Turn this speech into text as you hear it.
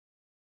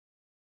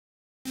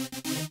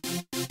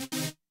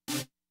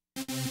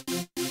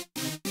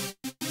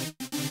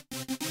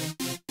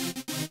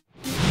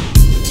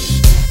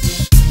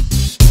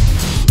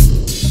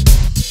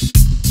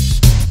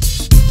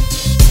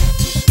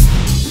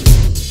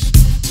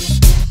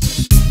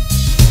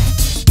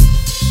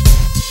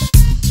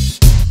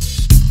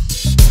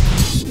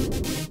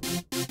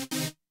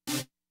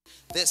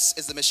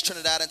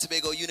Trinidad and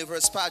Tobago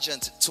Universe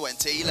Pageant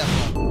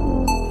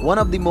 2011. One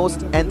of the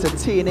most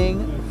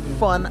entertaining,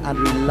 fun and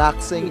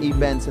relaxing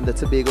events in the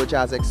Tobago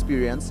Jazz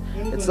Experience.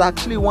 It's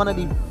actually one of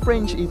the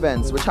fringe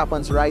events which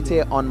happens right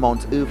here on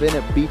Mount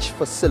Irvin Beach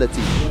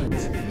facility.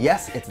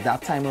 Yes, it's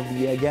that time of the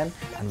year again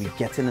and we're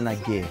getting in a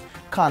gear.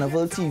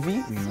 Carnival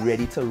TV, we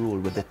ready to roll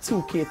with the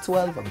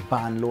 2K12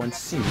 band launch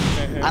series.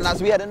 And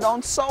as we heading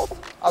down south,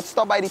 I'll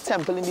stop by the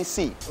Temple in the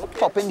Sea,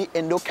 pop in the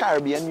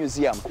Indo-Caribbean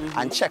Museum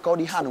and check out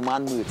the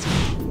Hanuman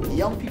Murti.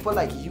 Young people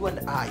like you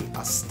and I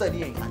are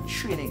studying and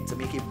training to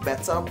make a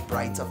better,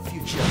 brighter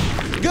future.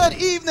 Good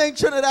evening,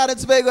 Trinidad and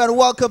Tobago, and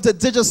welcome to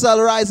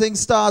Digicel Rising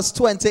Stars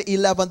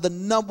 2011, the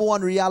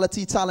 #1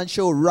 reality talent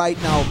show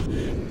right now.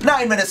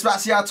 9 minutes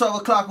past the hour, 12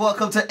 o'clock.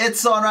 Welcome to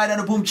It's On Right on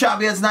the Boom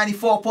Champions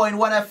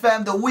 94.1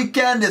 FM. The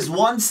weekend is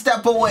one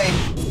step away.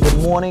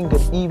 Good morning,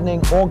 good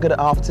evening, or good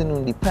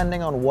afternoon,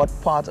 depending on what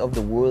part of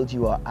the world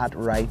you are at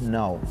right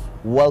now.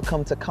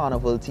 Welcome to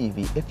Carnival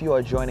TV. If you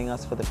are joining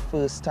us for the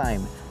first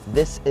time,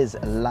 this is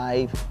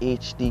live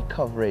HD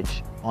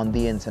coverage on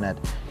the internet.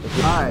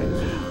 Alright,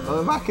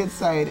 we're back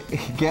inside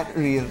Get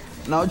Real.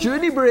 Now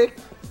during the break,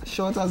 as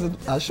short as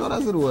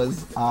it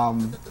was,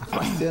 a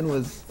question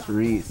was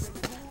raised.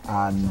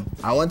 And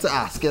I want to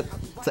ask it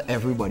to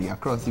everybody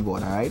across the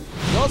board, alright?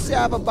 You'll see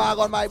I have a bag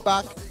on my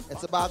back.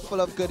 It's a bag full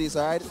of goodies,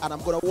 alright? And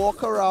I'm going to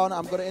walk around,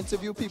 I'm going to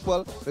interview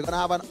people. We're going to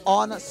have an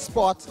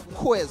on-spot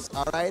quiz,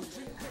 alright?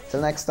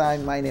 Till next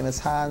time, my name is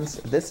Hans.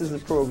 This is the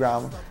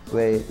program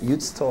where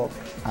youths talk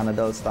and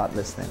adults start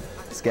listening.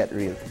 Let's get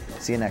real.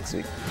 See you next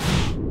week.